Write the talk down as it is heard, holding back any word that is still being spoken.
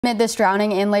Amid this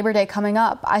drowning and Labor Day coming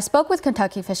up, I spoke with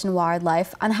Kentucky Fish and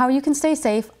Wildlife on how you can stay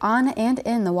safe on and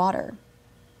in the water.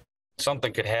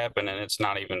 Something could happen and it's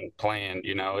not even planned.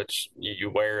 It's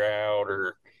you wear out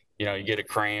or you get a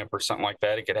cramp or something like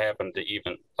that. It could happen to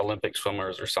even Olympic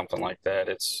swimmers or something like that.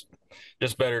 It's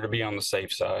just better to be on the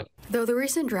safe side. Though the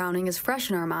recent drowning is fresh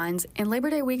in our minds and Labor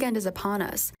Day weekend is upon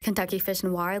us, Kentucky Fish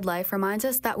and Wildlife reminds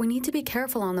us that we need to be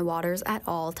careful on the waters at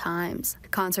all times.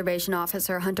 Conservation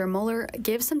Officer Hunter Muller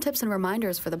gives some tips and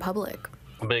reminders for the public.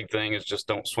 The big thing is just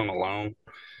don't swim alone.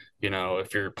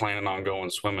 If you're planning on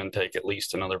going swimming, take at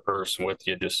least another person with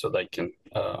you just so they can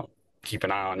keep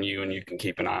an eye on you and you can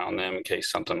keep an eye on them in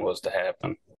case something was to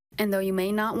happen. And though you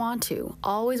may not want to,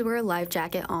 always wear a life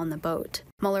jacket on the boat.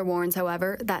 Muller warns,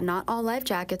 however, that not all life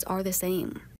jackets are the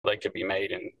same. They could be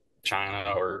made in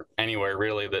China or anywhere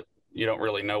really that you don't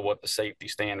really know what the safety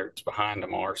standards behind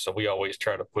them are. So we always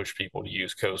try to push people to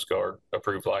use Coast Guard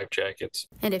approved life jackets.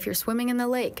 And if you're swimming in the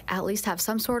lake, at least have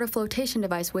some sort of flotation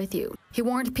device with you. He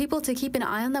warned people to keep an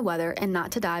eye on the weather and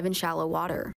not to dive in shallow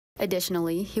water.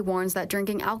 Additionally, he warns that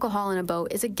drinking alcohol in a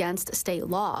boat is against state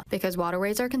law because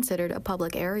waterways are considered a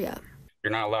public area.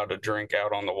 You're not allowed to drink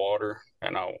out on the water.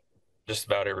 Just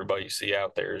about everybody you see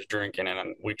out there is drinking,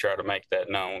 and we try to make that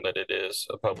known that it is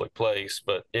a public place.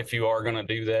 But if you are going to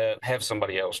do that, have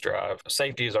somebody else drive.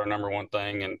 Safety is our number one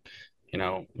thing, and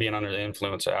being under the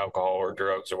influence of alcohol or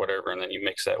drugs or whatever, and then you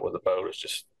mix that with a boat is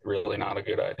just really not a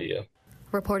good idea.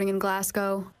 Reporting in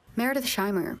Glasgow, Meredith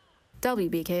Scheimer,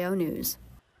 WBKO News.